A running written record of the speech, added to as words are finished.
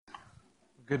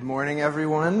Good morning,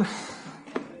 everyone.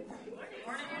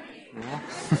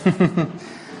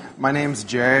 My name's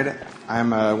Jared.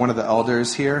 I'm one of the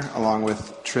elders here, along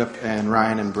with Tripp and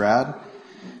Ryan and Brad,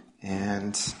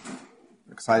 and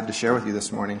I'm excited to share with you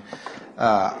this morning.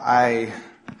 Last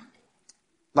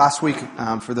week,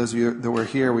 for those of you that were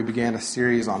here, we began a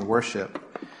series on worship,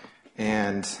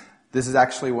 and this is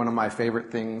actually one of my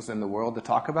favorite things in the world to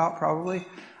talk about, probably.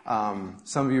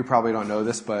 Some of you probably don't know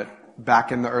this, but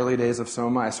back in the early days of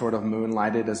Soma, I sort of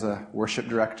moonlighted as a worship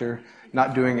director,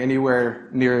 not doing anywhere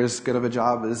near as good of a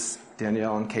job as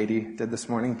Danielle and Katie did this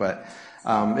morning, but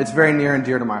it's very near and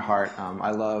dear to my heart.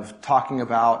 I love talking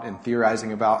about and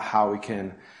theorizing about how we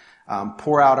can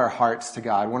pour out our hearts to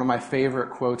God. One of my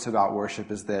favorite quotes about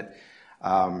worship is that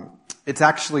it's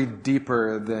actually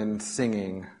deeper than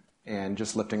singing and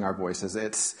just lifting our voices.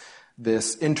 It's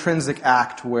this intrinsic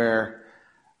act where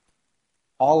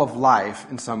all of life,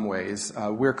 in some ways,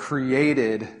 we're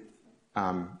created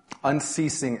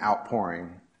unceasing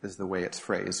outpouring is the way it's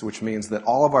phrased, which means that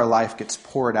all of our life gets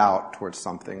poured out towards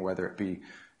something, whether it be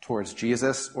towards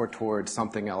Jesus or towards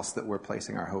something else that we're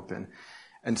placing our hope in.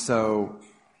 And so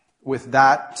with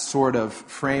that sort of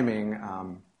framing,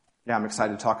 I'm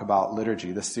excited to talk about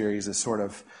liturgy. This series is sort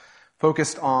of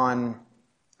focused on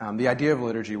the idea of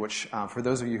liturgy, which for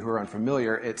those of you who are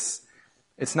unfamiliar, it's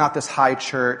not this high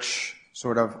church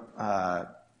sort of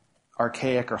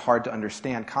archaic or hard to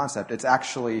understand concept. It's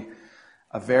actually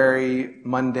a very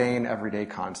mundane, everyday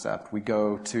concept. We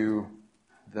go to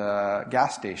the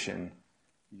gas station.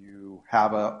 You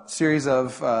have a series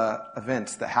of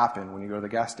events that happen when you go to the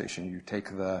gas station. You take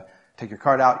your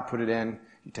card out, you put it in,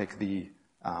 you take the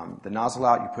nozzle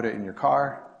out, you put it in your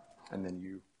car, and then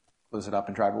you close it up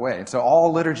and drive away. And so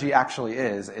all liturgy actually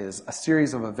is a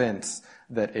series of events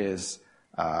that is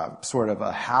sort of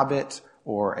a habit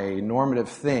or a normative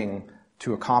thing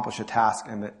to accomplish a task,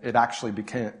 and that it actually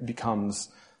becomes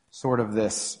sort of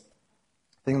this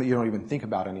thing that you don't even think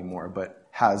about anymore, but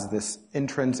has this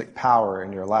intrinsic power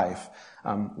in your life,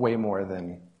 way more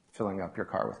than filling up your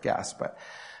car with gas. But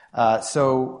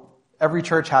so every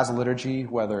church has a liturgy,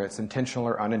 whether it's intentional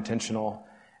or unintentional,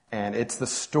 and it's the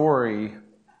story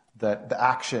that the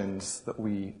actions that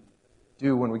we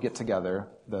do when we get together,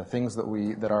 the things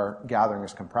that our gathering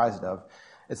is comprised of.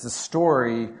 It's the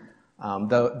story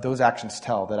those actions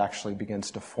tell that actually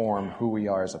begins to form who we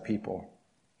are as a people.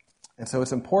 And so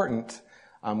it's important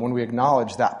when we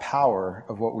acknowledge that power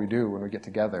of what we do when we get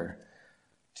together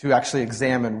to actually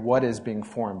examine what is being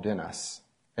formed in us.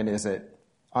 And is it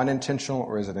unintentional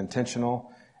or is it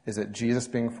intentional? Is it Jesus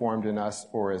being formed in us,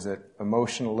 or is it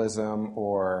emotionalism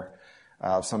or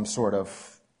some sort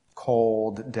of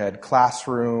cold, dead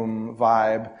classroom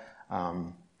vibe?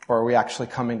 Or are we actually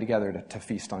coming together to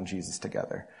feast on Jesus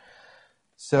together?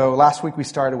 So last week we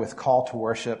started with call to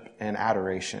worship and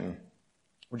adoration,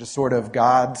 which is sort of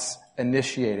God's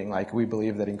initiating, like we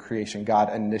believe that in creation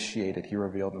God initiated, He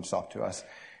revealed Himself to us.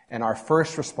 And our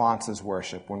first response is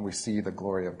worship when we see the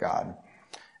glory of God.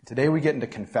 Today we get into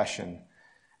confession.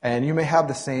 And you may have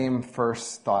the same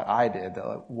first thought I did.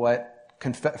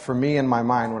 For me in my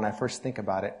mind, when I first think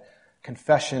about it,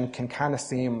 confession can kind of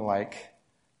seem like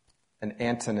an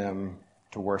antonym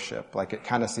to worship. Like it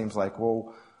kind of seems like,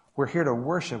 well, we're here to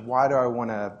worship. Why do I want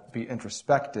to be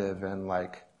introspective and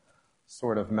like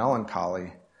sort of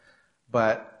melancholy?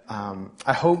 But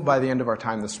I hope by the end of our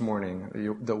time this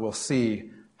morning that we'll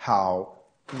see how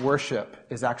worship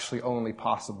is actually only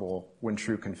possible when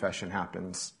true confession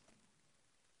happens.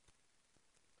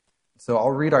 So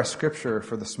I'll read our scripture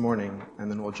for this morning,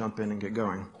 and then we'll jump in and get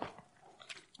going.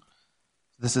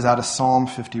 This is out of Psalm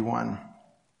 51.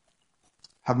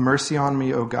 Have mercy on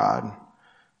me, O God,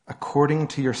 according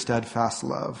to your steadfast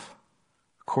love,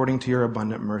 according to your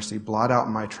abundant mercy, blot out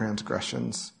my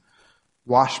transgressions.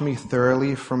 Wash me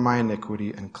thoroughly from my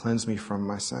iniquity and cleanse me from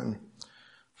my sin.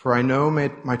 For I know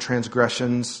my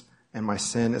transgressions and my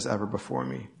sin is ever before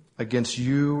me. Against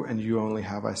you and you only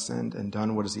have I sinned and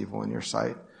done what is evil in your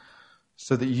sight,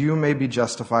 so that you may be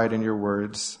justified in your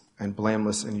words and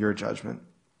blameless in your judgment.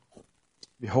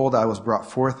 Behold, I was brought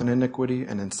forth in iniquity,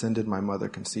 and in sin did my mother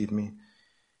conceive me.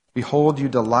 Behold, you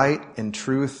delight in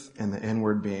truth in the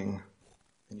inward being,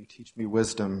 and you teach me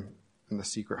wisdom in the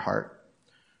secret heart.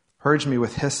 Purge me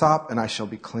with hyssop, and I shall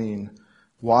be clean.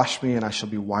 Wash me, and I shall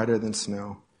be whiter than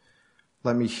snow.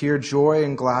 Let me hear joy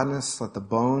and gladness. Let the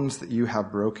bones that you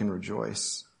have broken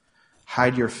rejoice.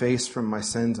 Hide your face from my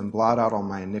sins and blot out all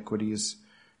my iniquities.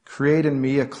 Create in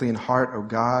me a clean heart, O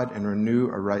God, and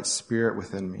renew a right spirit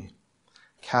within me.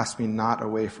 Cast me not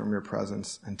away from your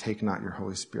presence, and take not your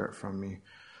Holy Spirit from me.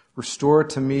 Restore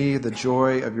to me the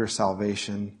joy of your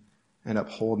salvation, and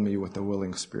uphold me with a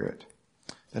willing spirit.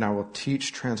 Then I will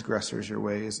teach transgressors your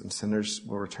ways, and sinners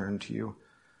will return to you.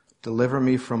 Deliver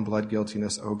me from blood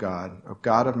guiltiness, O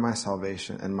God of my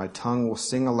salvation, and my tongue will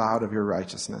sing aloud of your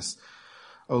righteousness.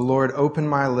 O Lord, open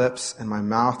my lips, and my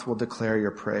mouth will declare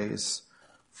your praise.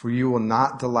 For you will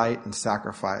not delight in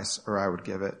sacrifice, or I would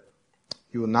give it.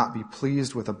 You will not be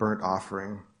pleased with a burnt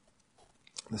offering.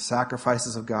 The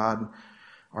sacrifices of God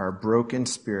are a broken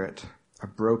spirit, a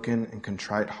broken and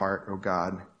contrite heart, O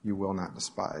God, you will not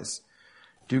despise.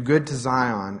 Do good to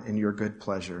Zion in your good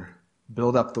pleasure.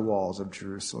 Build up the walls of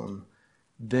Jerusalem.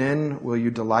 Then will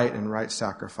you delight in right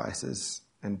sacrifices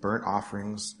and burnt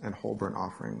offerings and whole burnt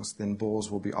offerings. Then bulls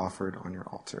will be offered on your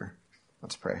altar.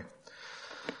 Let's pray.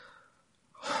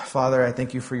 Father, I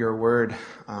thank you for your word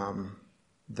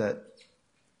that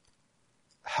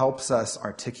helps us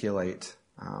articulate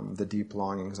the deep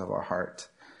longings of our heart.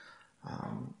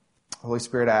 Holy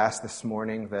Spirit, I ask this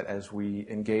morning that as we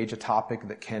engage a topic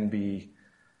that can be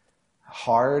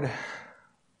hard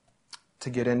to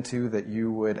get into, that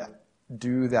you would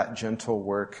do that gentle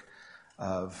work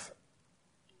of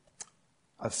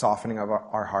softening of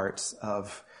our hearts,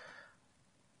 of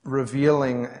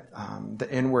revealing the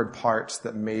inward parts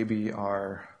that maybe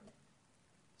are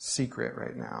secret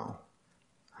right now,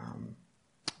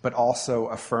 but also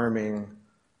affirming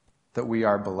that we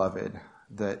are beloved,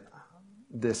 that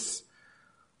these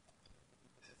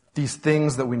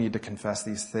things that we need to confess,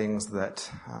 these things that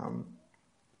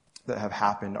have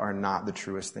happened are not the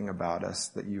truest thing about us,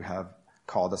 that you have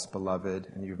called us beloved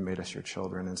and you've made us your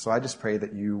children. And so I just pray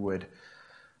that you would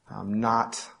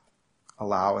not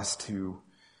allow us to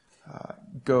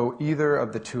go either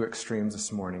of the two extremes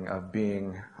this morning of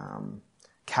being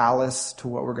callous to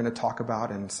what we're going to talk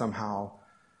about and somehow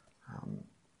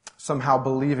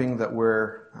believing that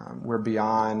we're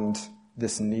beyond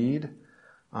this need,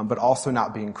 but also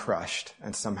not being crushed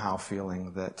and somehow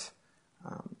feeling that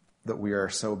we are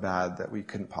so bad that we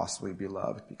couldn't possibly be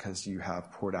loved because you have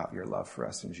poured out your love for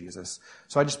us in Jesus.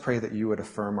 So I just pray that you would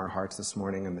affirm our hearts this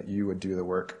morning and that you would do the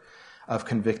work of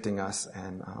convicting us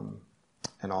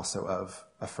and also of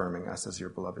affirming us as your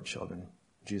beloved children.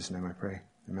 In Jesus' name I pray.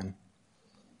 Amen.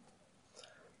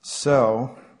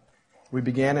 So, we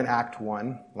began in Act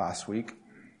 1 last week.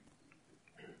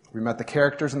 We met the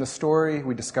characters in the story.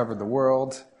 We discovered the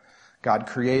world. God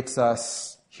creates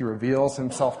us. He reveals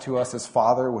himself to us as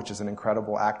Father, which is an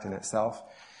incredible act in itself.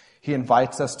 He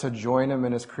invites us to join him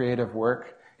in his creative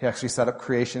work. He actually set up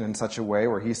creation in such a way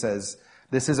where he says,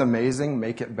 this is amazing,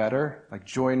 make it better. Like,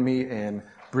 join me in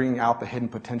bringing out the hidden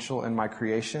potential in my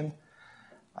creation.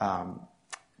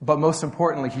 But most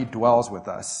importantly, he dwells with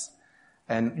us.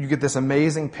 And you get this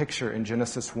amazing picture in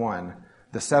Genesis 1.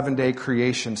 The 7-day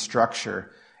creation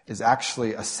structure is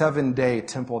actually a 7-day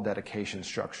temple dedication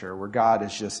structure where God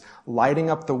is just lighting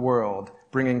up the world,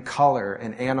 bringing color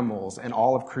and animals and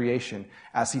all of creation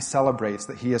as he celebrates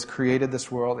that he has created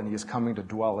this world and he is coming to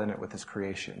dwell in it with his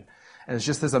creation. And it's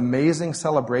just this amazing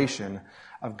celebration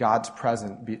of God's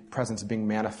presence being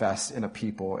manifest in a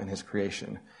people in his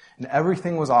creation. And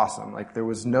everything was awesome. Like, there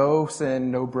was no sin,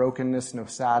 no brokenness, no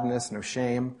sadness, no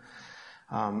shame.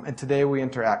 And today we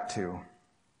enter Act 2.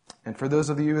 And for those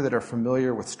of you that are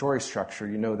familiar with story structure,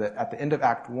 you know that at the end of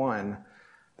Act 1,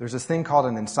 there's this thing called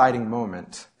an inciting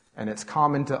moment. And it's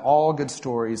common to all good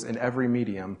stories in every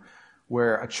medium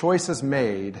where a choice is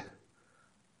made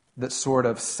that sort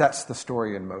of sets the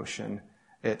story in motion.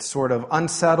 It sort of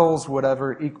unsettles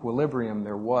whatever equilibrium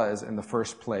there was in the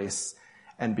first place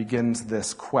and begins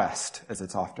this quest, as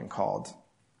it's often called.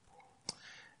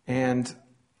 And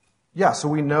so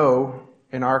we know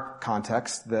in our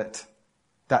context that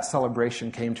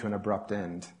celebration came to an abrupt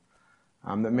end.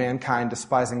 That mankind,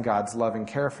 despising God's loving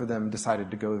care for them, decided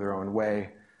to go their own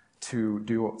way, to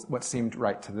do what seemed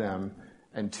right to them,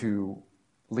 and to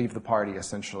leave the party,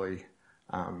 essentially.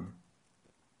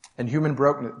 And human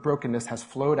brokenness has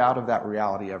flowed out of that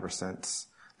reality ever since.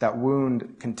 That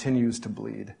wound continues to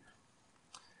bleed.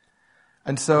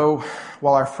 And so,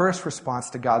 while our first response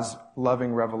to God's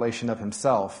loving revelation of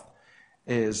himself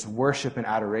is worship and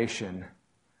adoration,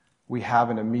 we have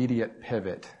an immediate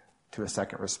pivot to a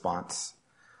second response.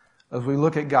 As we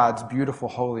look at God's beautiful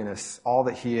holiness, all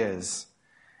that he is,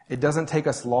 it doesn't take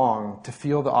us long to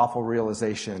feel the awful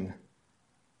realization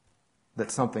that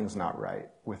something's not right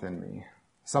within me.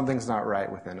 Something's not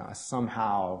right within us.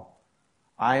 Somehow,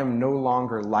 I am no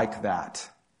longer like that.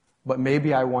 But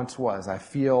maybe I once was. I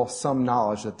feel some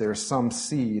knowledge that there's some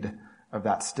seed of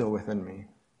that still within me.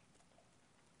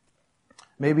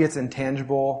 Maybe it's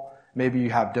intangible. Maybe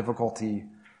you have difficulty.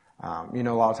 A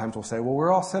lot of times we'll say, well,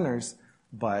 we're all sinners,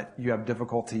 but you have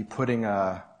difficulty putting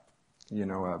a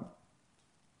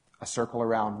a circle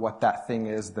around what that thing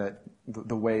is, that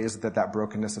the ways that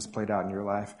brokenness has played out in your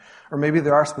life. Or maybe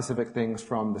there are specific things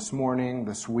from this morning,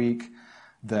 this week,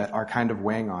 that are kind of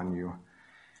weighing on you.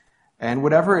 And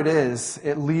whatever it is,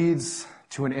 it leads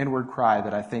to an inward cry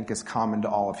that I think is common to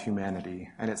all of humanity.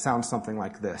 And it sounds something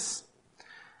like this.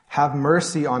 Have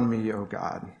mercy on me, O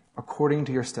God, according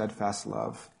to your steadfast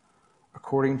love.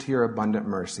 According to your abundant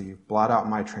mercy, blot out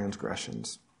my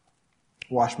transgressions.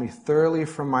 Wash me thoroughly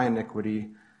from my iniquity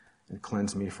and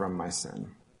cleanse me from my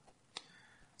sin.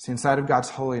 See, inside of God's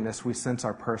holiness, we sense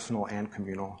our personal and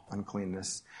communal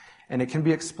uncleanness. And it can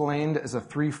be explained as a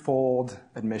threefold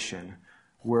admission,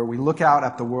 where we look out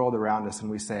at the world around us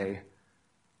and we say,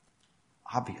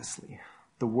 obviously,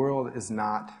 the world is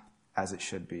not as it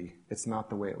should be. It's not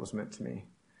the way it was meant to be.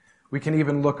 We can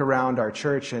even look around our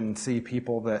church and see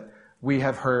people that we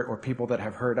have hurt or people that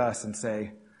have hurt us and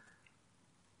say,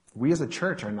 we as a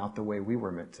church are not the way we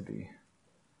were meant to be.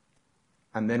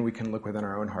 And then we can look within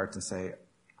our own hearts and say,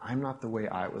 I'm not the way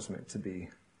I was meant to be.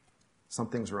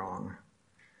 Something's wrong.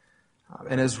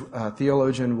 And as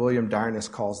theologian William Darness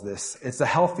calls this, it's a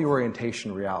healthy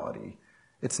orientation reality.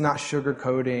 It's not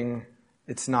sugarcoating.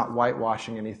 It's not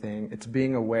whitewashing anything. It's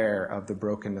being aware of the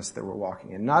brokenness that we're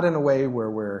walking in. Not in a way where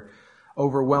we're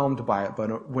overwhelmed by it, but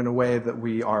in a way that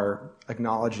we are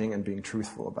acknowledging and being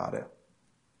truthful about it.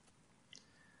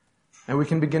 And we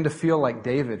can begin to feel like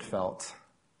David felt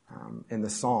in the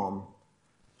psalm.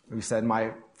 He said,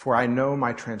 "For I know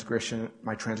my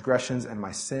transgressions and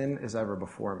my sin is ever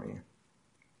before me."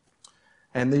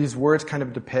 And these words kind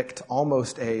of depict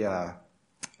almost a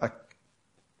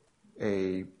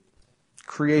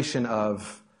creation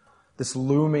of this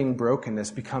looming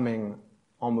brokenness becoming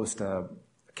almost a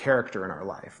character in our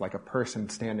life, like a person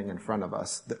standing in front of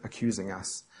us, accusing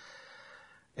us.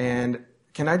 And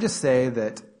can I just say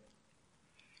that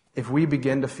if we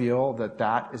begin to feel that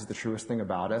that is the truest thing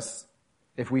about us,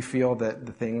 if we feel that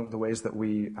the ways that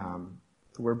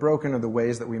we're broken or the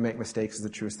ways that we make mistakes is the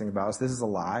truest thing about us, this is a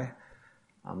lie.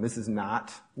 This is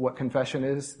not what confession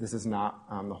is. This is not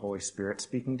the Holy Spirit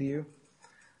speaking to you.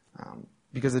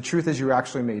 Because the truth is you're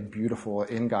actually made beautiful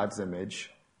in God's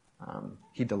image.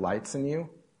 He delights in you.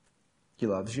 He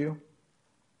loves you.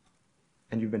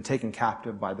 And you've been taken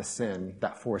captive by the sin,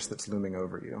 that force that's looming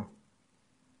over you.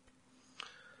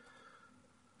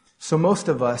 So most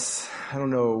of us, I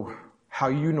don't know how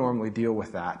you normally deal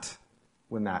with that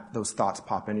when those thoughts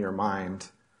pop into your mind.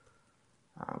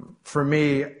 For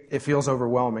me, it feels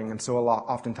overwhelming, and so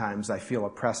oftentimes I feel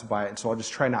oppressed by it, and so I'll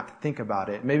just try not to think about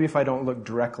it. Maybe if I don't look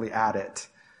directly at it,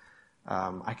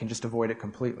 I can just avoid it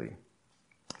completely.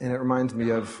 And it reminds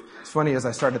me of, it's funny, as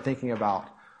I started thinking about,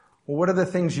 well, what are the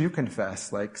things you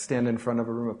confess? Like stand in front of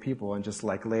a room of people and just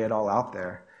like lay it all out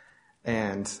there.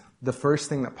 And the first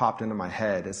thing that popped into my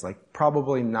head is like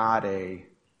probably not I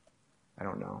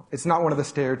don't know. It's not one of the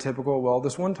stereotypical, well,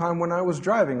 this one time when I was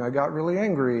driving, I got really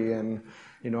angry and,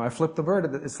 I flipped the bird.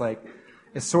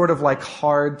 It's sort of like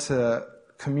hard to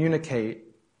communicate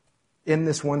in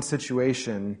this one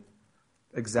situation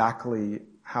exactly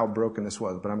how broken this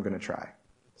was, but I'm going to try.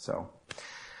 So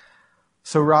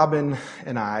Robin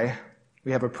and I,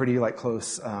 we have a pretty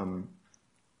close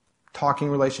talking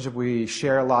relationship. We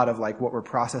share a lot of what we're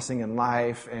processing in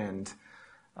life and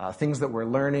things that we're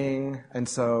learning. And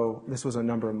so this was a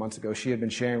number of months ago. She had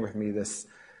been sharing with me this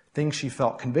thing she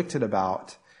felt convicted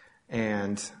about,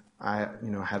 and I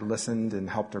had listened and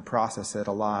helped her process it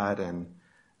a lot, and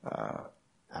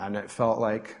it felt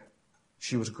like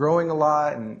she was growing a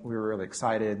lot, and we were really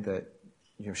excited that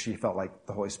she felt like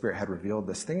the Holy Spirit had revealed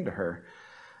this thing to her.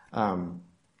 And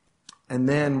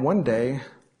then one day,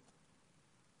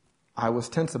 I was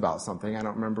tense about something. I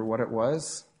don't remember what it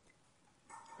was.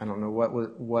 I don't know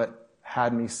what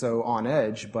had me so on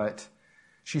edge, but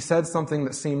she said something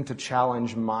that seemed to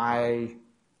challenge my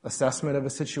assessment of a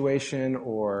situation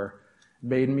or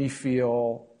made me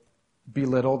feel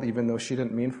belittled, even though she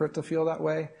didn't mean for it to feel that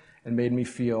way, and made me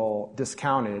feel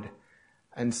discounted.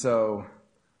 And so,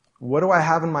 what do I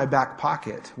have in my back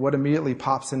pocket? What immediately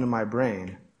pops into my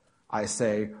brain? I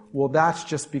say, well, that's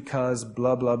just because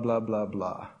blah, blah, blah, blah,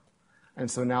 blah. And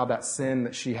so now that sin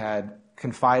that she had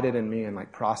confided in me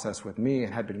and processed with me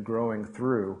and had been growing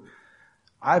through,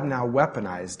 I've now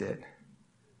weaponized it.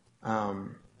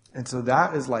 And so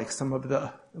that is some of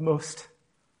the most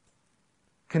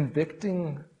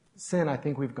convicting sin I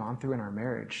think we've gone through in our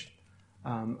marriage.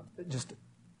 Just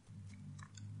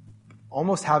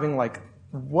almost having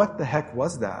what the heck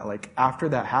was that? After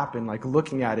that happened,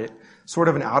 looking at it, sort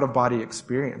of an out-of-body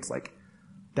experience.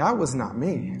 That was not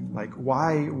me.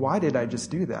 Why did I just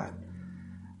do that?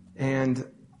 And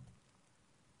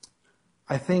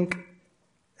I think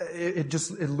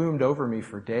it loomed over me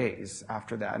for days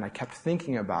after that, and I kept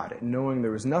thinking about it, knowing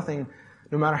there was nothing,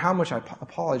 no matter how much I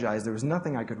apologized, there was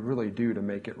nothing I could really do to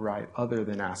make it right other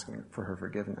than asking for her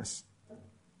forgiveness.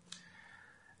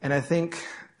 And I think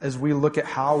as we look at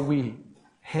how we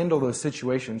handle those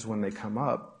situations when they come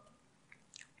up,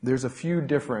 there's a few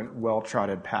different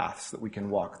well-trodden paths that we can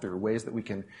walk through, ways that we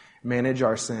can manage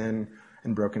our sin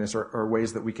and brokenness, or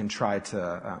ways that we can try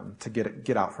to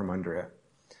get out from under it.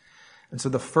 And so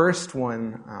the first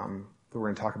one that we're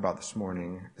going to talk about this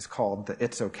morning is called the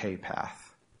it's okay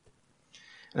path.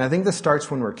 And I think this starts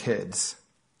when we're kids.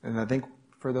 And I think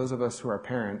for those of us who are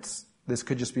parents, this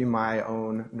could just be my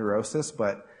own neurosis,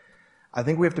 but I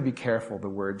think we have to be careful the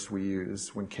words we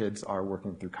use when kids are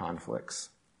working through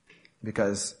conflicts,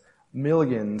 because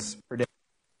millions per day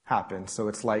happen. So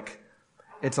it's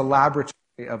a laboratory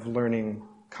of learning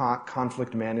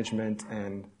conflict management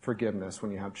and forgiveness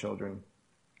when you have children.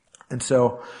 And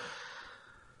so,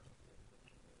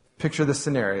 picture this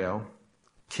scenario.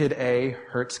 Kid A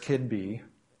hurts kid B.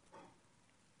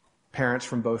 Parents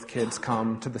from both kids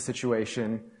come to the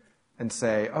situation and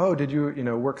say, oh, did you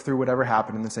work through whatever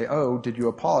happened? And then say, oh, did you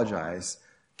apologize?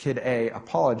 Kid A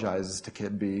apologizes to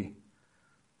kid B.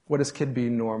 What does kid B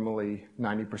normally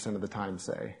 90% of the time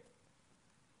say?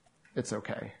 It's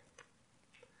okay.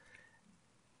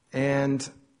 And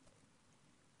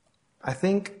I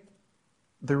think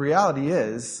the reality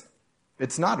is,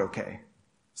 it's not okay.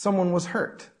 Someone was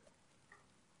hurt.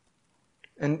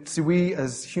 And see, we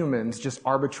as humans just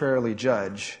arbitrarily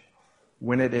judge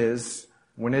when it is,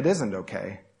 when it isn't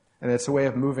okay. And it's a way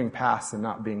of moving past and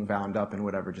not being bound up in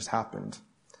whatever just happened.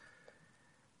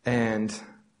 And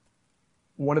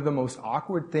one of the most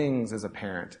awkward things as a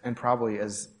parent, and probably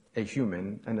as a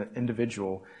human and an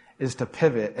individual, is to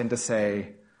pivot and to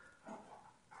say,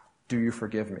 do you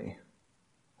forgive me?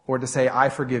 Or to say, I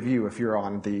forgive you if you're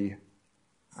on the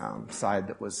side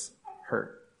that was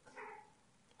hurt.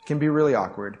 It can be really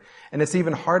awkward. And it's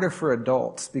even harder for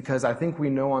adults, because I think we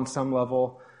know on some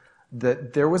level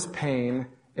that there was pain,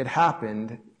 it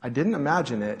happened, I didn't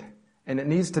imagine it, and it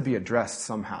needs to be addressed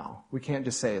somehow. We can't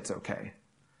just say it's okay.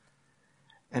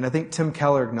 And I think Tim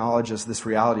Keller acknowledges this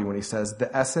reality when he says,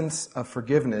 the essence of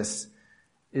forgiveness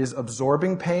is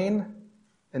absorbing pain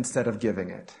instead of giving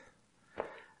it.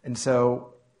 And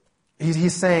so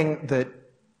he's saying that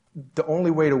the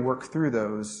only way to work through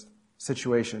those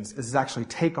situations is to actually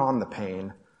take on the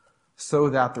pain so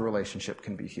that the relationship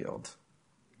can be healed.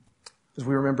 As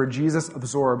we remember, Jesus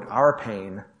absorbed our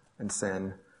pain and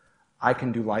sin. I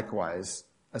can do likewise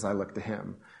as I look to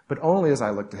him, but only as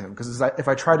I look to him. Because if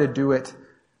I try to do it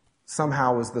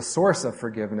somehow as the source of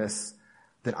forgiveness,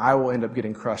 then I will end up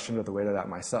getting crushed under the weight of that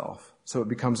myself. So it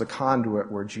becomes a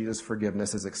conduit where Jesus'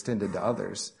 forgiveness is extended to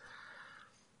others.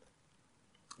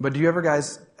 But do you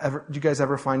guys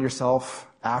ever find yourself,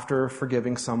 after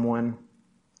forgiving someone,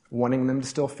 wanting them to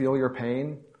still feel your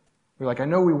pain? You're like, I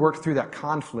know we worked through that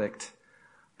conflict,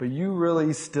 but you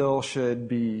really still should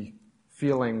be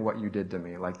feeling what you did to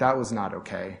me. Like, that was not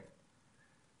okay.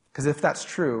 Because if that's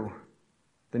true,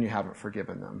 then you haven't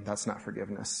forgiven them. That's not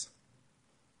forgiveness.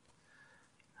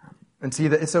 And see,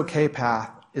 the it's okay path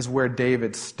is where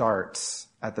David starts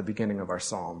at the beginning of our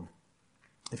psalm.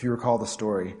 If you recall the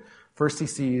story, first he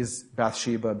sees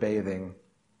Bathsheba bathing,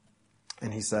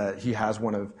 and he has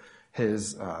one of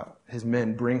his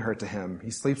men bring her to him.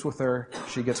 He sleeps with her,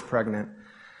 she gets pregnant,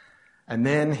 and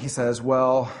then he says,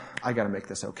 well, I got to make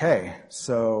this okay.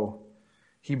 So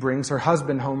he brings her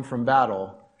husband home from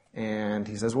battle, and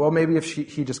he says, well, maybe if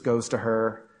he just goes to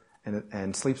her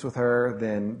and sleeps with her,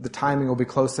 then the timing will be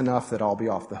close enough that I'll be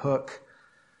off the hook.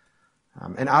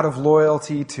 And out of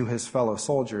loyalty to his fellow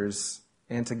soldiers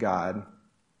and to God,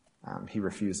 he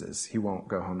refuses. He won't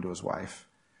go home to his wife.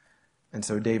 And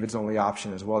so David's only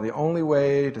option is, well, the only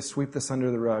way to sweep this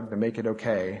under the rug, to make it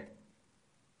okay,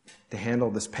 to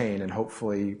handle this pain and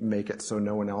hopefully make it so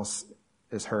no one else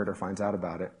is hurt or finds out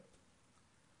about it,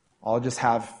 I'll just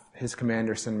have his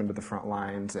commander send him to the front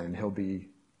lines, and he'll be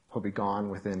gone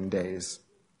within days.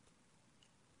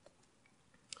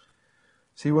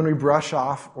 See, when we brush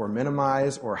off or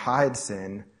minimize or hide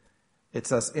sin,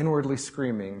 it's us inwardly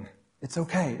screaming, it's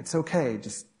okay,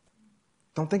 just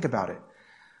don't think about it.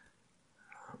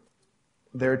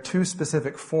 There are two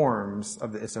specific forms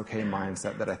of the it's okay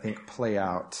mindset that I think play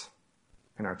out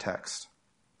in our text.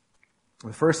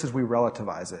 The first is we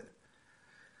relativize it.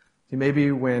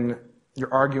 Maybe when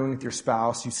you're arguing with your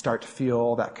spouse, you start to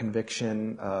feel that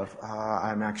conviction of,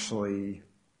 I'm actually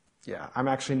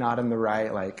not in the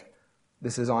right, like,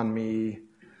 this is on me.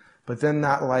 But then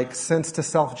that, sense to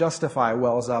self-justify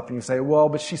wells up, and you say, well,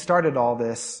 but she started all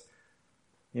this.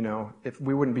 If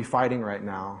we wouldn't be fighting right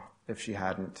now if she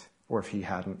hadn't, or if he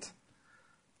hadn't.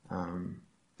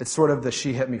 It's sort of the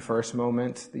she hit me first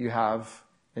moment that you have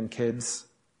in kids.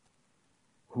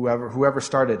 Whoever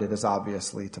started it is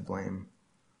obviously to blame,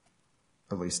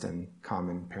 at least in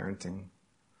common parenting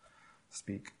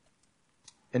speak.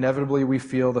 Inevitably, we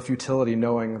feel the futility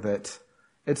knowing that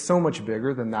it's so much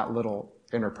bigger than that little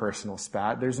interpersonal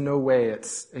spat. There's no way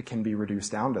it can be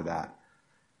reduced down to that.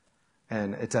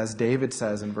 And it's as David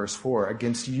says in verse 4,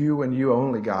 against you and you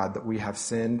only, God, that we have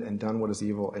sinned and done what is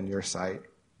evil in your sight,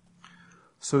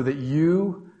 so that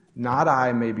you, not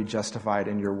I, may be justified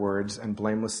in your words and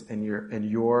blameless in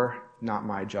your, not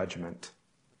my judgment.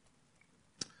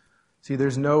 See,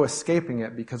 there's no escaping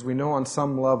it because we know on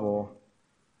some level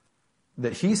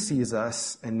that he sees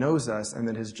us and knows us and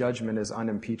that his judgment is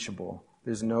unimpeachable.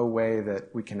 There's no way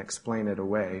that we can explain it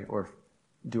away or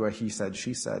do a he said,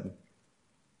 she said.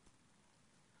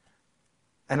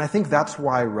 And I think that's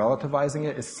why relativizing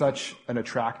it is such an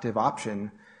attractive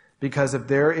option, because if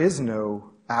there is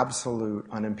no absolute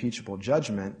unimpeachable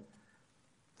judgment,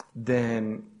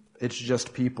 then it's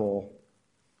just people.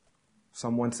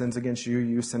 Someone sins against you,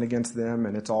 you sin against them,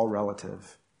 and it's all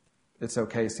relative. It's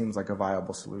okay, seems like a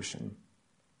viable solution.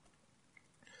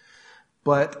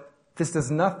 But this does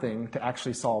nothing to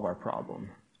actually solve our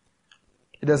problem.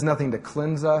 It does nothing to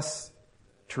cleanse us,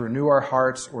 to renew our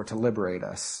hearts, or to liberate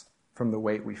us from the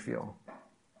weight we feel.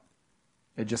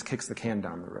 It just kicks the can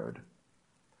down the road.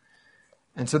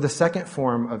 And so the second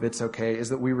form of it's okay is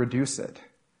that we reduce it.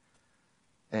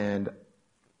 And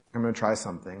I'm going to try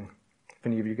something. If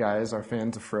any of you guys are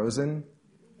fans of Frozen,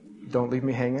 don't leave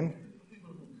me hanging.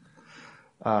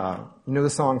 You know the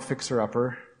song Fixer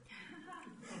Upper?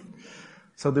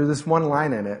 So there's this one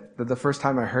line in it that the first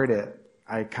time I heard it,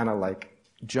 I kind of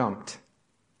jumped.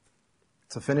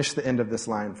 So finish the end of this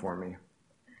line for me.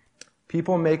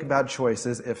 People make bad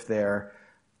choices if they're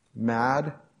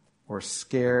mad or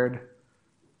scared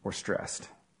or stressed.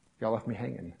 Y'all left me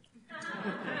hanging.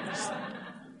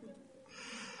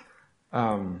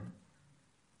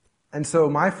 And so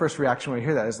my first reaction when I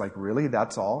hear that is really?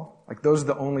 That's all? Those are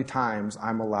the only times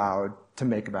I'm allowed to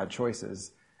make bad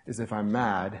choices, is if I'm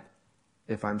mad,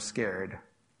 if I'm scared,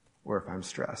 or if I'm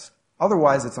stressed.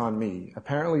 Otherwise, it's on me.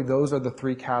 Apparently, those are the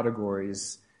three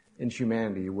categories in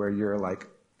humanity where you're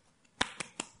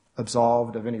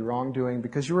absolved of any wrongdoing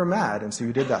because you were mad, and so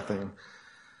you did that thing.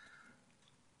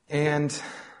 And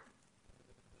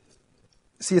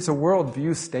see, it's a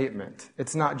worldview statement.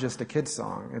 It's not just a kid's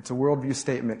song. It's a worldview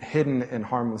statement hidden in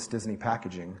harmless Disney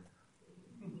packaging.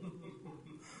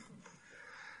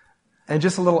 And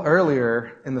just a little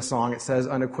earlier in the song, it says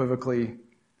unequivocally,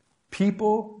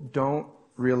 people don't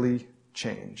really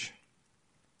change.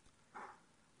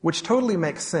 Which totally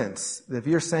makes sense. If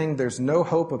you're saying there's no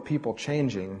hope of people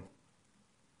changing,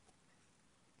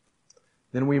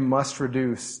 then we must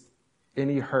reduce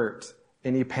any hurt,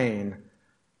 any pain,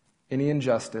 any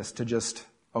injustice to just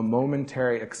a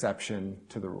momentary exception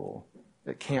to the rule.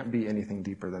 It can't be anything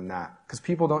deeper than that. Because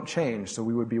people don't change, so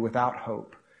we would be without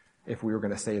hope if we were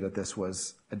going to say that this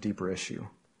was a deeper issue.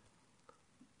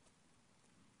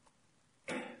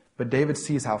 But David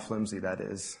sees how flimsy that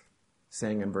is,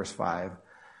 saying in verse 5,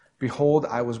 behold,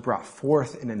 I was brought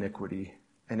forth in iniquity,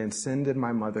 and in sin did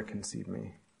my mother conceive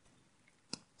me.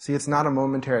 See, it's not a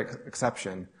momentary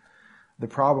exception. The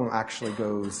problem actually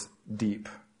goes deep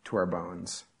to our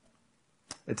bones.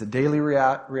 It's a daily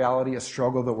reality, a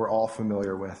struggle that we're all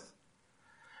familiar with.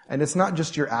 And it's not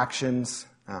just your actions.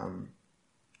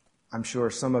 I'm sure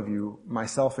some of you,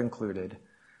 myself included,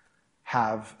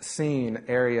 have seen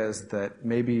areas that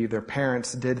maybe their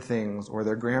parents did things or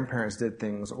their grandparents did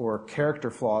things or character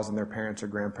flaws in their parents or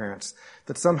grandparents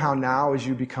that somehow now as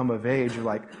you become of age, you're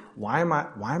like, why am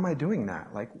I doing that?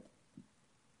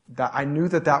 That I knew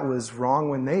that was wrong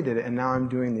when they did it, and now I'm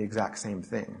doing the exact same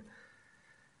thing.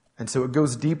 And so it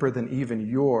goes deeper than even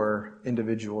your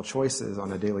individual choices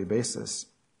on a daily basis.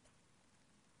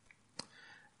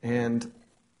 And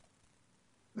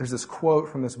there's this quote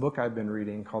from this book I've been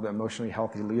reading called The Emotionally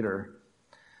Healthy Leader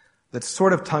that's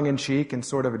sort of tongue-in-cheek and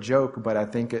sort of a joke, but I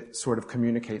think it sort of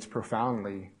communicates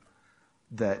profoundly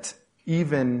that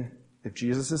even if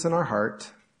Jesus is in our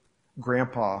heart,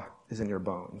 Grandpa is in your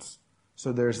bones.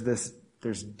 So there's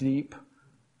deep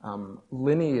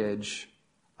lineage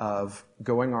of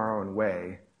going our own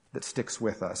way that sticks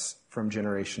with us from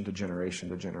generation to generation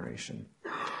to generation.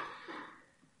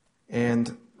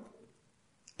 And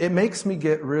it makes me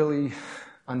get really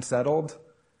unsettled.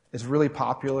 It's really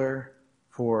popular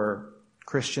for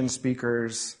Christian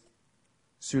speakers,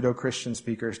 pseudo-Christian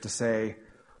speakers to say,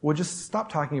 well, just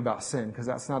stop talking about sin because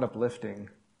that's not uplifting.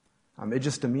 It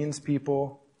just demeans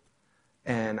people.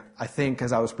 And I think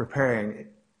as I was preparing,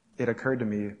 it occurred to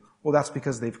me, well, that's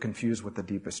because they've confused what the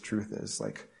deepest truth is.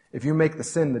 Like, if you make the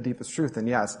sin the deepest truth, then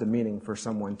yeah, it's demeaning for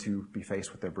someone to be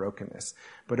faced with their brokenness.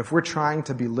 But if we're trying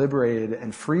to be liberated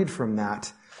and freed from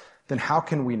that, then how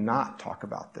can we not talk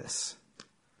about this?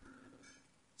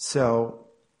 So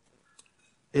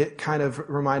it kind of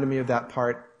reminded me of that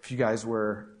part. If you guys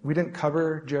we didn't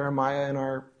cover Jeremiah in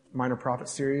our Minor Prophet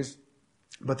series,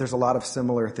 but there's a lot of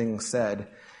similar things said.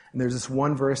 And there's this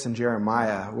one verse in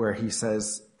Jeremiah where he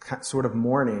says, sort of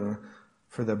mourning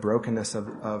for the brokenness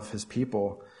of his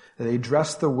people, they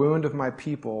dress the wound of my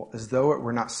people as though it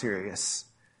were not serious,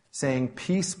 saying,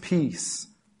 peace, peace,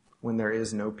 when there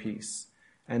is no peace.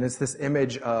 And it's this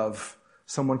image of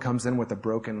someone comes in with a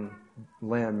broken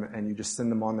limb and you just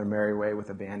send them on their merry way with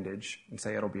a bandage and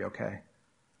say it'll be okay.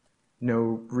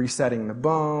 No resetting the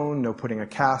bone, no putting a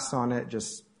cast on it,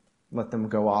 just let them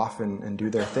go off and do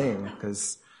their thing.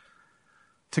 Because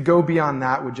to go beyond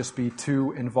that would just be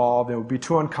too involved. It would be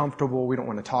too uncomfortable. We don't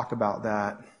want to talk about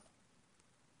that.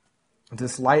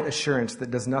 This light assurance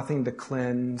that does nothing to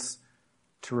cleanse,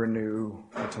 to renew,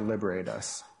 or to liberate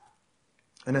us.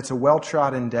 And it's a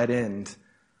well-trodden dead end,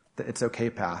 that it's okay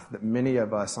path that many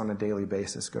of us on a daily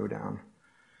basis go down.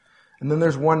 And then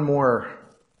there's one more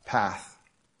path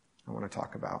I want to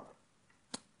talk about.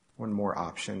 One more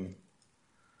option.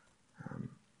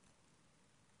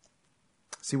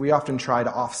 See, we often try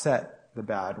to offset the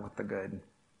bad with the good.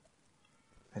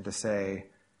 And to say,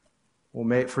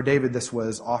 well, for David, this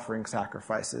was offering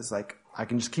sacrifices. Like, I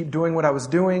can just keep doing what I was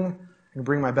doing and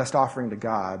bring my best offering to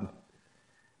God.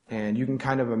 And you can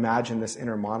kind of imagine this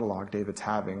inner monologue David's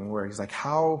having where he's like,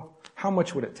 how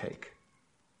much would it take?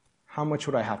 How much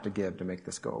would I have to give to make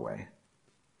this go away?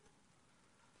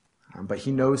 But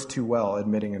he knows too well,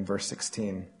 admitting in verse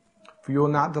 16, for you will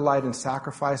not delight in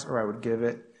sacrifice, or I would give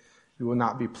it. You will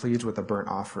not be pleased with a burnt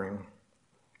offering.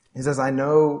 He says, I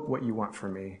know what you want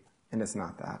from me, and it's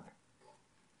not that.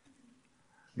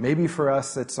 Maybe for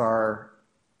us, it's I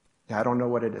don't know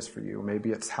what it is for you. Maybe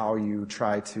it's how you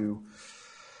try to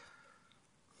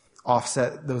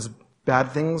offset those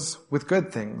bad things with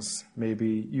good things.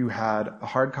 Maybe you had a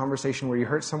hard conversation where you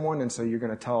hurt someone, and so you're going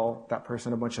to tell that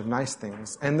person a bunch of nice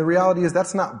things. And the reality is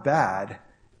that's not bad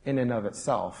in and of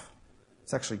itself.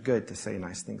 It's actually good to say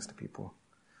nice things to people.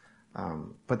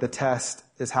 But the test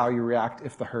is how you react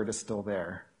if the hurt is still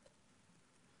there.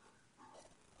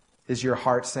 Is your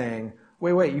heart saying,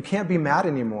 wait, you can't be mad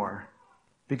anymore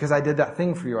because I did that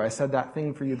thing for you. I said that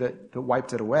thing for you that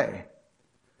wiped it away.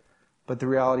 But the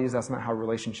reality is that's not how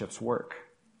relationships work.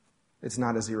 It's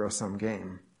not a zero-sum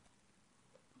game.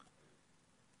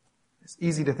 It's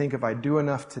easy to think if I do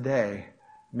enough today,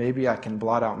 maybe I can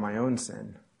blot out my own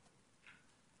sin.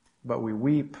 But we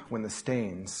weep when the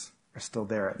stains are still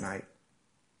there at night.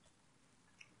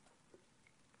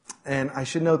 And I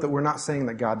should note that we're not saying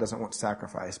that God doesn't want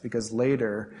sacrifice, because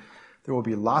later there will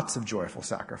be lots of joyful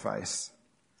sacrifice.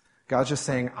 God's just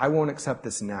saying, I won't accept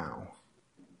this now,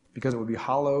 because it would be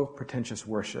hollow, pretentious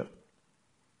worship.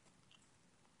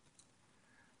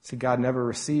 See, God never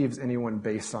receives anyone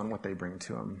based on what they bring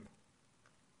to him.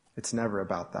 It's never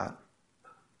about that.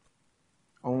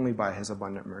 Only by his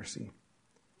abundant mercy.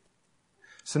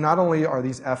 So not only are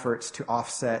these efforts to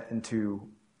offset and to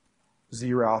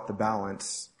zero out the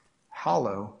balance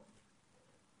hollow,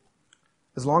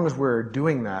 as long as we're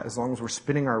doing that, as long as we're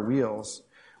spinning our wheels,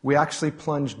 we actually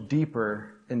plunge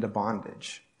deeper into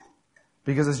bondage.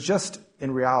 Because it's just,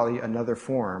 in reality, another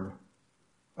form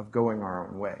of going our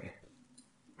own way,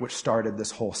 which started this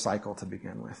whole cycle to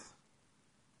begin with.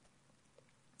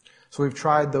 So we've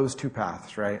tried those two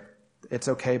paths, right? It's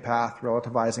okay path,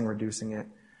 relativizing, reducing it.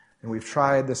 And we've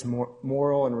tried this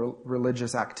moral and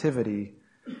religious activity,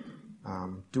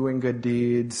 doing good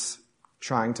deeds,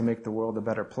 trying to make the world a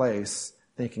better place,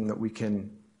 thinking that we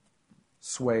can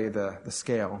sway the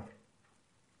scale.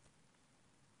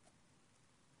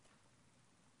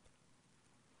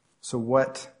 So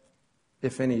what,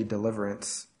 if any,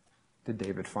 deliverance did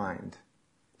David find?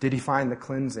 Did he find the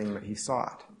cleansing that he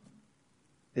sought?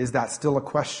 Is that still a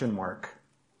question mark?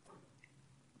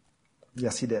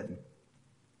 Yes, he did.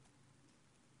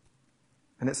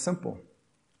 And it's simple.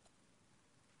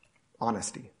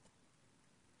 Honesty.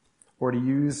 Or to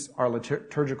use our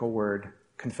liturgical word,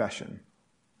 confession.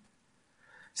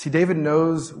 See, David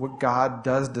knows what God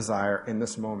does desire in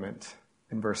this moment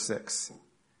in verse 6.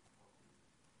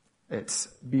 It's,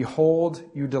 behold,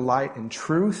 you delight in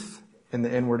truth in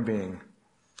the inward being,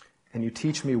 and you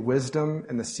teach me wisdom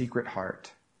in the secret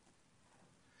heart.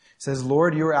 It says,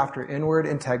 Lord, you are after inward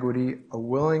integrity, a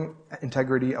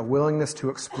willingness to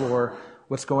explore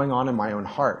what's going on in my own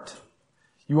heart.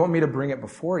 You want me to bring it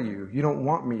before you. You don't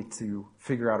want me to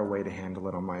figure out a way to handle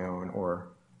it on my own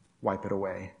or wipe it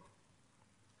away.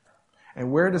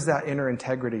 And where does that inner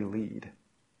integrity lead?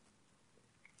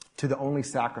 To the only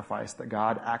sacrifice that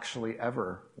God actually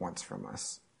ever wants from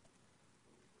us.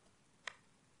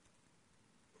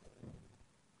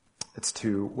 It's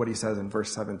to what he says in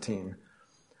verse 17.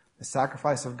 The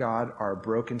sacrifice of God are a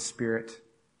broken spirit,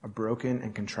 a broken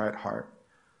and contrite heart.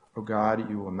 O God,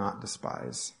 you will not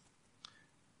despise.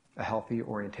 A healthy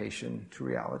orientation to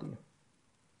reality.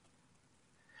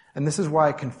 And this is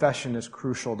why confession is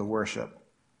crucial to worship,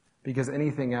 because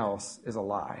anything else is a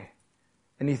lie.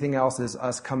 Anything else is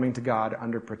us coming to God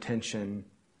under pretension,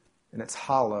 and it's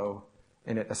hollow,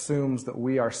 and it assumes that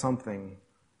we are something,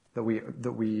 that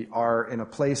we are in a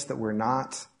place that we're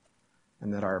not,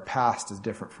 and that our past is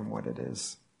different from what it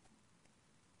is.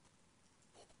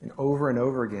 And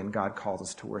over again, God calls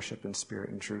us to worship in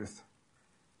spirit and truth.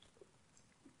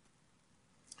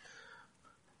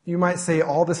 You might say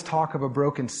all this talk of a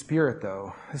broken spirit,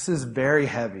 though, this is very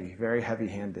heavy, very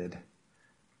heavy-handed.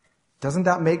 Doesn't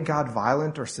that make God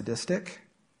violent or sadistic?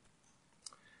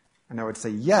 And I would say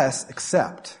yes,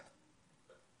 except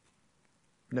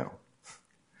no.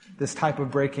 This type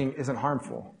of breaking isn't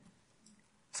harmful.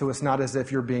 So it's not as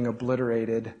if you're being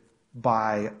obliterated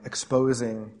by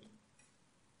exposing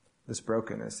this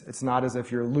brokenness. It's not as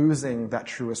if you're losing that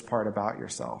truest part about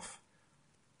yourself.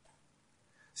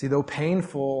 See, though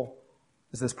painful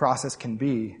as this process can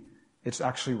be, it's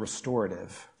actually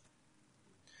restorative.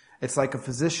 It's like a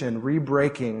physician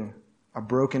re-breaking a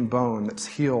broken bone that's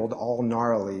healed all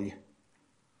gnarly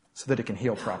so that it can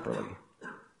heal properly.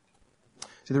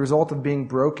 See, the result of being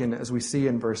broken, as we see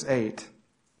in verse 8,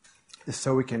 is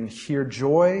so we can hear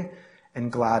joy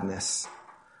and gladness.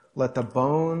 Let the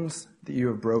bones that you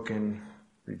have broken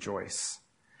rejoice.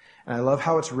 And I love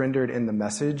how it's rendered in the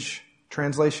Message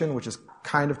translation, which is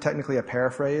kind of technically a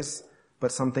paraphrase,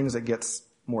 but some things it gets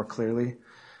more clearly.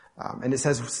 And it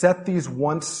says, set these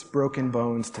once broken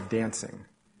bones to dancing.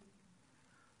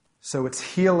 So it's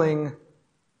healing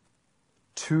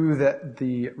to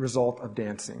the result of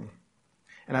dancing.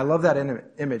 And I love that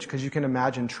image because you can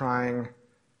imagine trying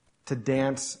to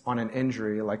dance on an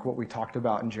injury like what we talked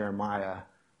about in Jeremiah,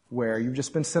 where you've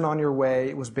just been sent on your way,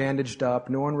 it was bandaged up,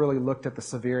 no one really looked at the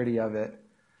severity of it,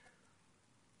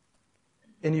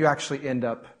 and you actually end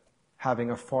up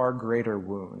having a far greater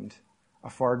wound, a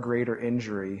far greater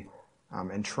injury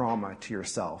and trauma to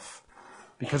yourself,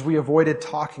 because we avoided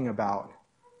talking about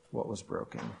what was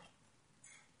broken.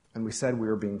 And we said we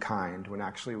were being kind when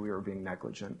actually we were being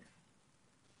negligent.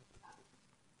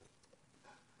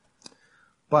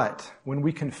 But when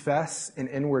we confess an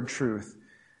inward truth,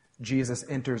 Jesus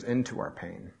enters into our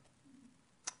pain.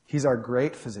 He's our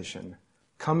great physician,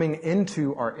 coming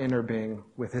into our inner being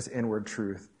with his inward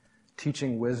truth,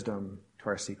 teaching wisdom to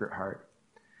our secret heart.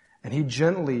 And he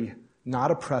gently,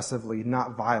 not oppressively,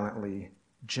 not violently,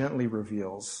 gently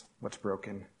reveals what's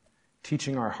broken,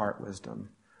 teaching our heart wisdom,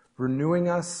 renewing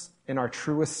us in our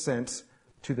truest sense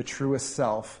to the truest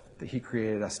self that he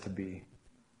created us to be.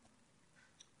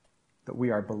 That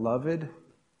we are beloved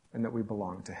and that we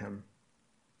belong to him.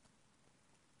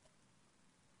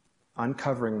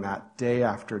 Uncovering that day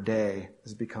after day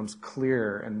as it becomes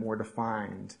clearer and more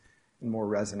defined and more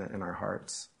resonant in our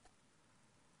hearts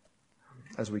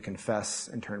as we confess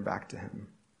and turn back to him.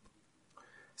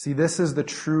 See, this is the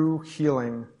true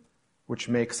healing which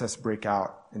makes us break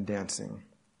out in dancing.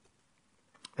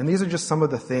 And these are just some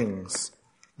of the things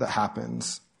that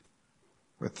happens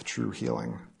with the true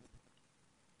healing.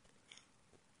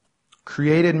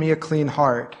 Create in me a clean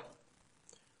heart.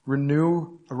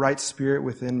 Renew a right spirit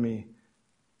within me.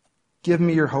 Give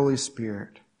me your Holy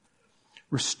Spirit.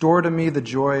 Restore to me the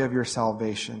joy of your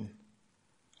salvation.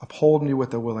 Uphold me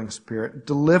with a willing spirit.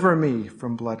 Deliver me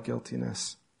from blood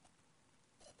guiltiness.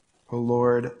 O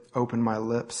Lord, open my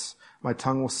lips. My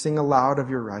tongue will sing aloud of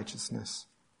your righteousness.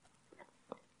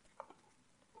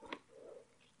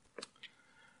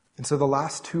 And so the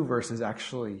last two verses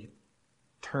actually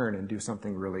turn and do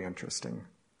something really interesting.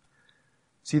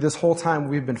 See, this whole time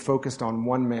we've been focused on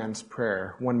one man's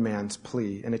prayer, one man's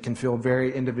plea, and it can feel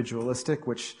very individualistic,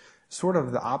 which is sort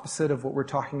of the opposite of what we're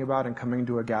talking about in coming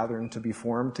to a gathering to be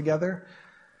formed together.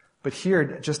 But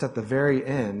here, just at the very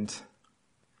end,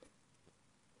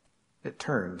 it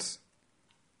turns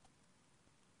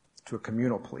to a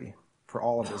communal plea for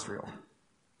all of Israel.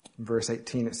 In verse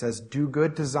 18, it says, do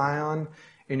good to Zion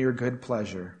in your good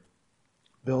pleasure.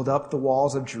 Build up the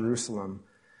walls of Jerusalem.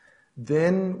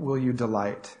 Then will you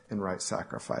delight in right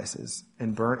sacrifices,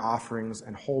 and burnt offerings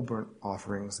and whole burnt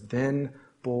offerings. Then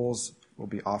bulls will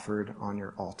be offered on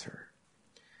your altar.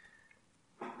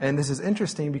 And this is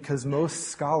interesting because most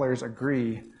scholars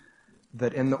agree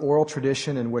that in the oral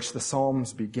tradition in which the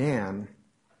Psalms began,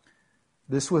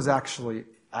 this was actually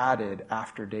added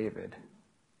after David.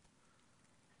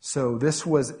 So this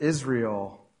was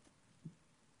Israel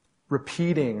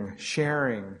repeating,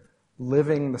 sharing,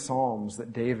 living the Psalms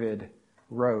that David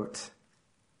wrote,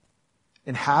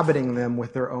 inhabiting them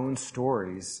with their own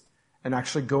stories, and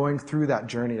actually going through that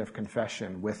journey of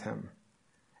confession with him.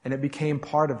 And it became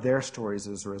part of their stories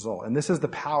as a result. And this is the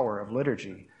power of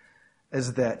liturgy,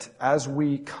 is that as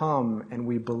we come and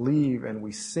we believe and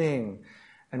we sing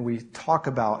and we talk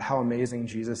about how amazing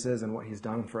Jesus is and what he's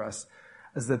done for us,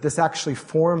 is that this actually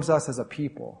forms us as a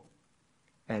people.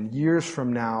 And years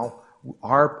from now,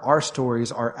 our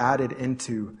stories are added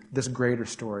into this greater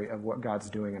story of what God's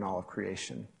doing in all of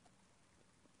creation.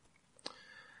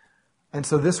 And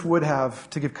so this would have,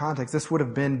 to give context, this would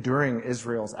have been during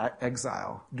Israel's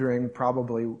exile, during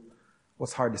probably, well,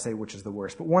 it's hard to say which is the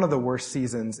worst, but one of the worst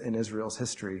seasons in Israel's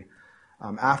history.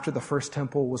 After the first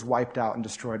temple was wiped out and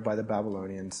destroyed by the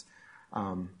Babylonians.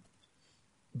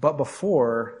 But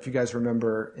before, if you guys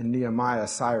remember, in Nehemiah,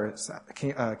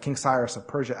 King Cyrus of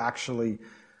Persia actually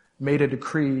made a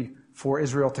decree for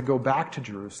Israel to go back to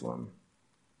Jerusalem.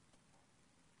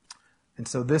 And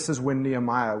so this is when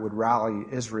Nehemiah would rally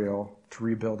Israel to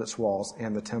rebuild its walls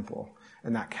and the temple.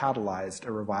 And that catalyzed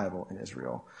a revival in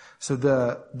Israel. So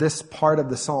this part of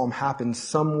the psalm happened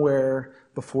somewhere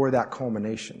before that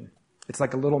culmination. It's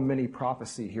like a little mini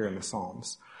prophecy here in the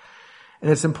Psalms. And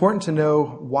it's important to know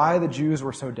why the Jews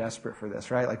were so desperate for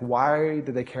this, right? Like, why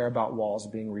did they care about walls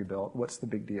being rebuilt? What's the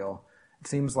big deal? It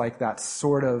seems like that's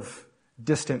sort of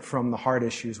distant from the heart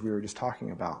issues we were just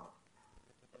talking about.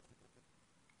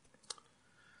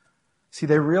 See,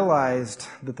 they realized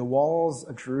that the walls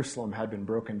of Jerusalem had been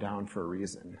broken down for a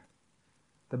reason.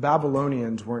 The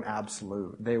Babylonians weren't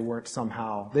absolute. They didn't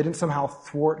somehow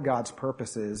thwart God's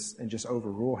purposes and just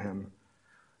overrule him.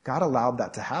 God allowed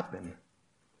that to happen.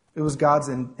 It was God's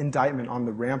indictment on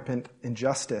the rampant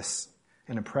injustice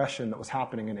and oppression that was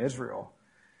happening in Israel.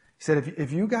 He said,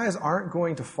 if you guys aren't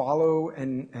going to follow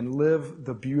and live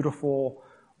the beautiful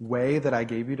way that I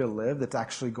gave you to live, that's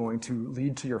actually going to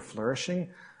lead to your flourishing,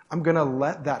 I'm going to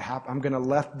let that happen. I'm going to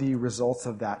let the results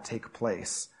of that take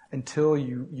place until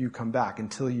you come back,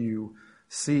 until you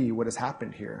see what has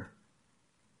happened here.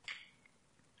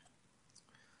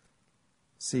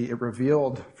 See, it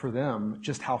revealed for them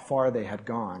just how far they had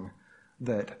gone,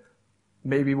 that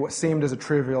maybe what seemed as a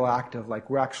trivial act of like,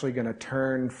 we're actually going to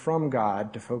turn from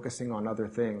God to focusing on other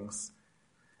things,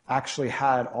 actually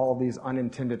had all these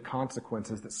unintended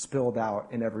consequences that spilled out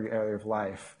in every area of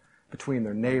life, between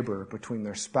their neighbor, between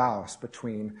their spouse,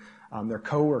 between their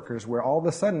coworkers, where all of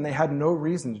a sudden they had no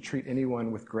reason to treat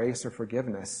anyone with grace or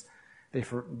forgiveness.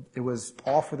 It was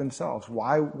all for themselves.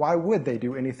 Why would they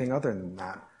do anything other than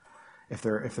that if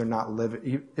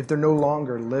they're no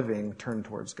longer living turned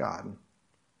towards God?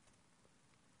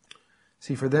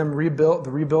 See, for them,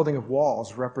 the rebuilding of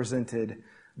walls represented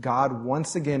God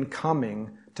once again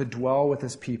coming to dwell with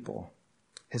his people,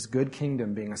 his good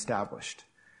kingdom being established.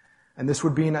 And this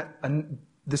would mean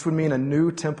a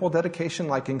new temple dedication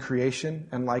like in creation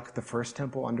and like the first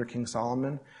temple under King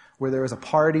Solomon, where there was a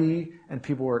party and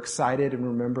people were excited and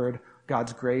remembered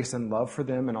God's grace and love for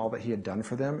them and all that he had done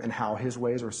for them and how his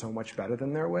ways were so much better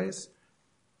than their ways.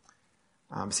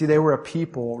 See, they were a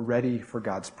people ready for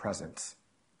God's presence.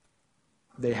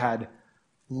 They had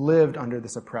lived under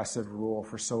this oppressive rule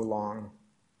for so long.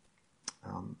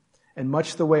 And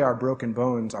much the way our broken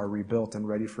bones are rebuilt and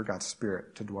ready for God's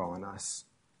Spirit to dwell in us.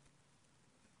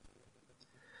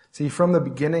 See, from the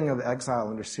beginning of the exile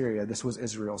under Syria, this was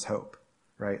Israel's hope,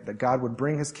 right? That God would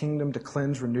bring his kingdom to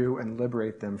cleanse, renew, and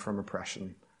liberate them from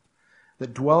oppression.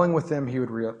 That dwelling with them, he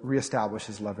would reestablish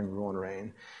his loving rule and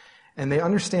reign. And they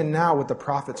understand now what the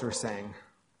prophets were saying,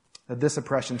 that this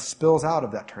oppression spills out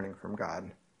of that turning from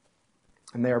God.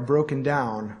 And they are broken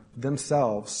down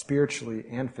themselves spiritually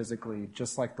and physically,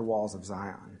 just like the walls of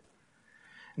Zion.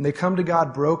 And they come to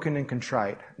God broken and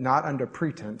contrite, not under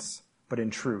pretense, but in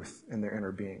truth in their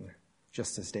inner being,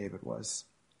 just as David was.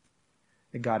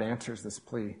 And God answers this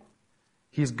plea.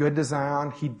 He's good to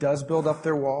Zion. He does build up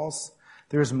their walls.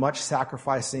 There is much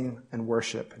sacrificing and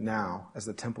worship now as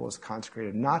the temple is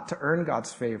consecrated, not to earn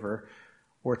God's favor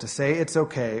or to say it's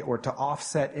okay or to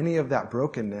offset any of that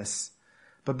brokenness,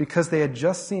 but because they had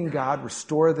just seen God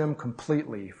restore them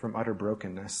completely from utter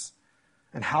brokenness.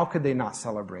 And how could they not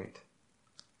celebrate?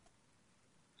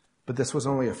 But this was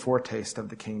only a foretaste of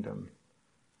the kingdom.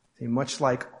 See, much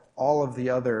like all of the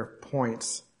other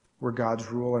points where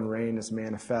God's rule and reign is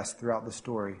manifest throughout the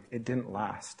story, it didn't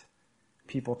last.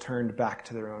 People turned back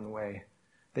to their own way.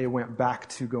 They went back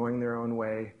to going their own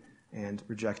way and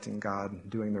rejecting God,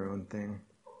 doing their own thing.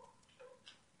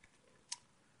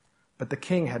 But the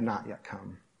king had not yet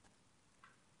come.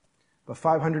 But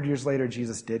 500 years later,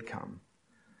 Jesus did come.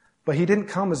 But he didn't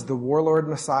come as the warlord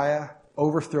Messiah,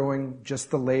 overthrowing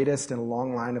just the latest in a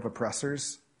long line of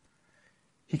oppressors.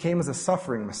 He came as a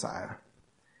suffering Messiah.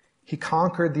 He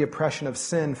conquered the oppression of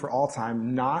sin for all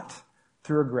time, not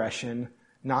through aggression,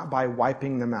 not by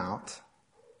wiping them out,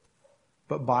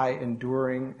 but by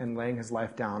enduring and laying his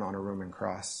life down on a Roman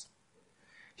cross.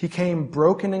 He came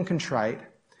broken and contrite,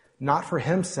 not for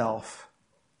himself,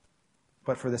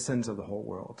 but for the sins of the whole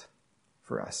world,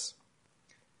 for us.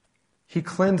 He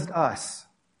cleansed us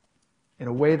in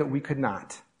a way that we could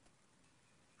not,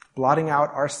 blotting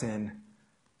out our sin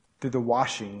through the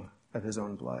washing of his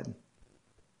own blood.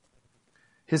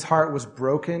 His heart was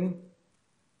broken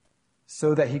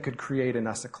so that he could create in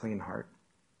us a clean heart.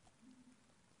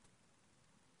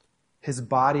 His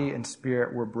body and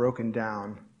spirit were broken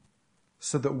down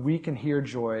so that we can hear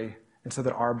joy and so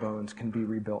that our bones can be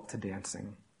rebuilt to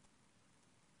dancing.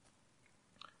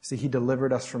 See, he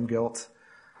delivered us from guilt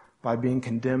by being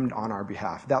condemned on our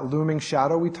behalf. That looming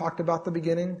shadow we talked about at the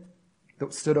beginning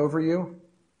that stood over you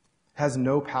has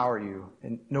no power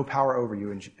over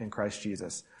you in Christ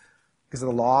Jesus. Because the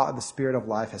law of the Spirit of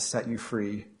life has set you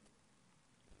free.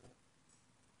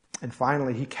 And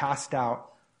finally, he was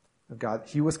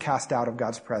cast out of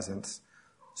God's presence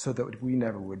so that we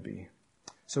never would be.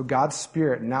 So God's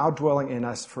Spirit now dwelling in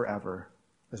us forever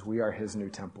as we are his new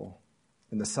temple.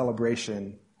 And the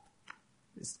celebration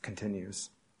continues.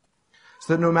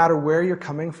 So that no matter where you're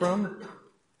coming from,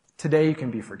 today you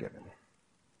can be forgiven.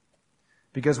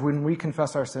 Because when we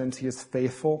confess our sins, he is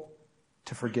faithful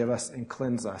to forgive us and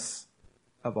cleanse us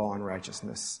of all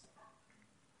unrighteousness.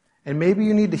 And maybe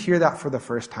you need to hear that for the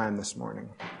first time this morning.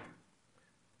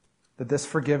 That this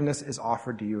forgiveness is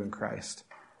offered to you in Christ.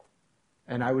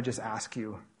 And I would just ask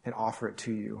you and offer it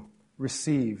to you.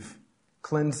 Receive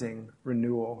cleansing,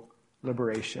 renewal,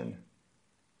 liberation.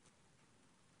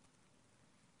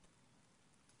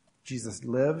 Jesus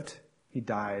lived, he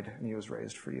died, and he was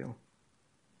raised for you.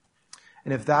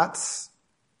 And if that's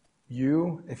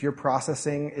you, if you're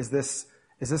processing, is this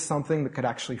something that could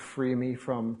actually free me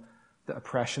from the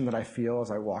oppression that I feel as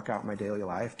I walk out my daily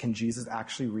life? Can Jesus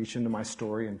actually reach into my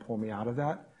story and pull me out of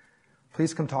that?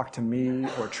 Please come talk to me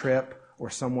or Tripp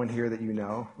or someone here that you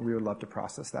know. We would love to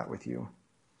process that with you.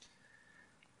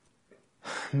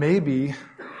 Maybe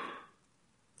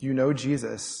you know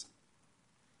Jesus,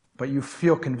 but you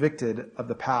feel convicted of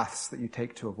the paths that you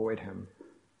take to avoid him,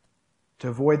 to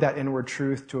avoid that inward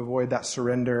truth, to avoid that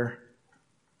surrender,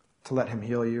 to let him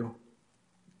heal you.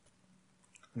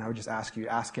 And I would just ask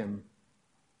him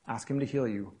to heal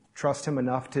you. Trust him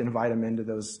enough to invite him into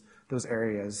those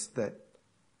areas that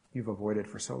you've avoided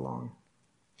for so long.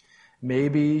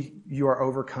 Maybe you are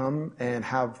overcome and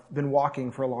have been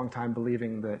walking for a long time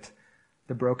believing that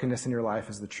the brokenness in your life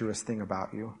is the truest thing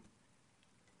about you.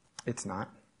 It's not.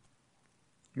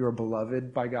 You are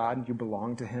beloved by God. You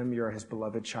belong to him. You are his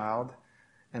beloved child.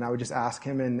 And I would just ask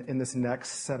him in this next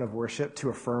set of worship to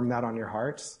affirm that on your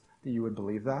hearts, that you would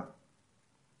believe that.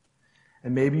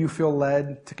 And maybe you feel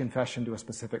led to confession to a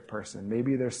specific person.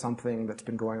 Maybe there's something that's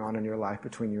been going on in your life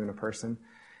between you and a person.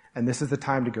 And this is the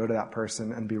time to go to that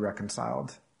person and be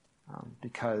reconciled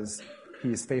because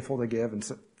he is faithful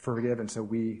to forgive, and so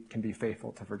we can be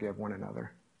faithful to forgive one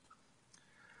another.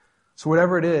 So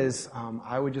whatever it is,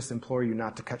 I would just implore you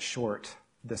not to cut short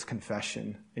this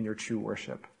confession in your true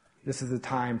worship. This is the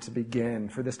time to begin,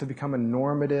 for this to become a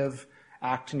normative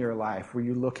act in your life where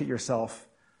you look at yourself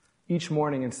each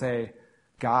morning and say,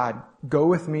 God, go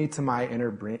with me to my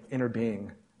inner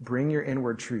being. Bring your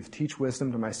inward truth. Teach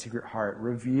wisdom to my secret heart.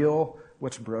 Reveal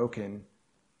what's broken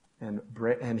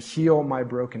and heal my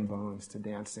broken bones to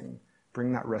dancing.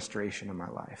 Bring that restoration in my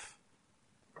life.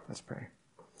 Let's pray.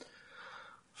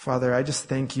 Father, I just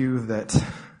thank you that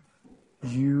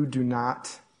you do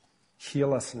not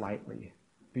heal us lightly,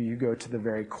 but you go to the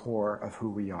very core of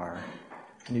who we are.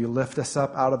 And you lift us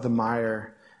up out of the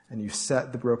mire and you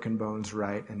set the broken bones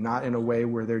right, and not in a way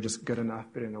where they're just good enough,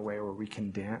 but in a way where we can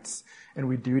dance. And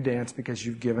we do dance because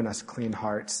you've given us clean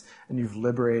hearts, and you've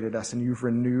liberated us, and you've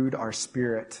renewed our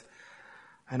spirit.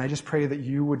 And I just pray that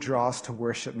you would draw us to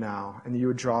worship now, and you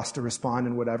would draw us to respond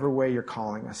in whatever way you're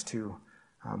calling us to,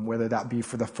 whether that be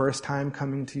for the first time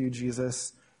coming to you,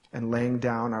 Jesus, and laying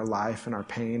down our life and our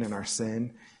pain and our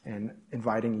sin and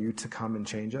inviting you to come and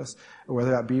change us, or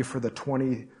whether that be for the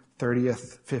 20th,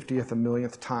 30th, 50th,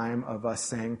 1,000,000th time of us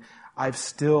saying, I've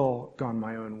still gone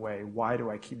my own way. Why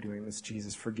do I keep doing this?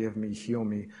 Jesus, forgive me, heal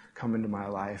me, come into my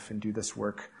life and do this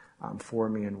work for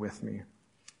me and with me.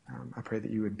 I pray that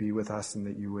you would be with us and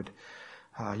that you would,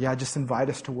 just invite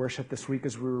us to worship this week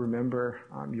as we remember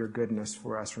your goodness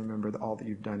for us, remember all that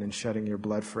you've done in shedding your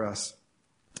blood for us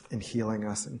and healing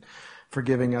us and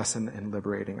forgiving us and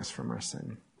liberating us from our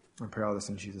sin. I pray all this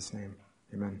in Jesus' name.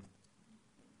 Amen.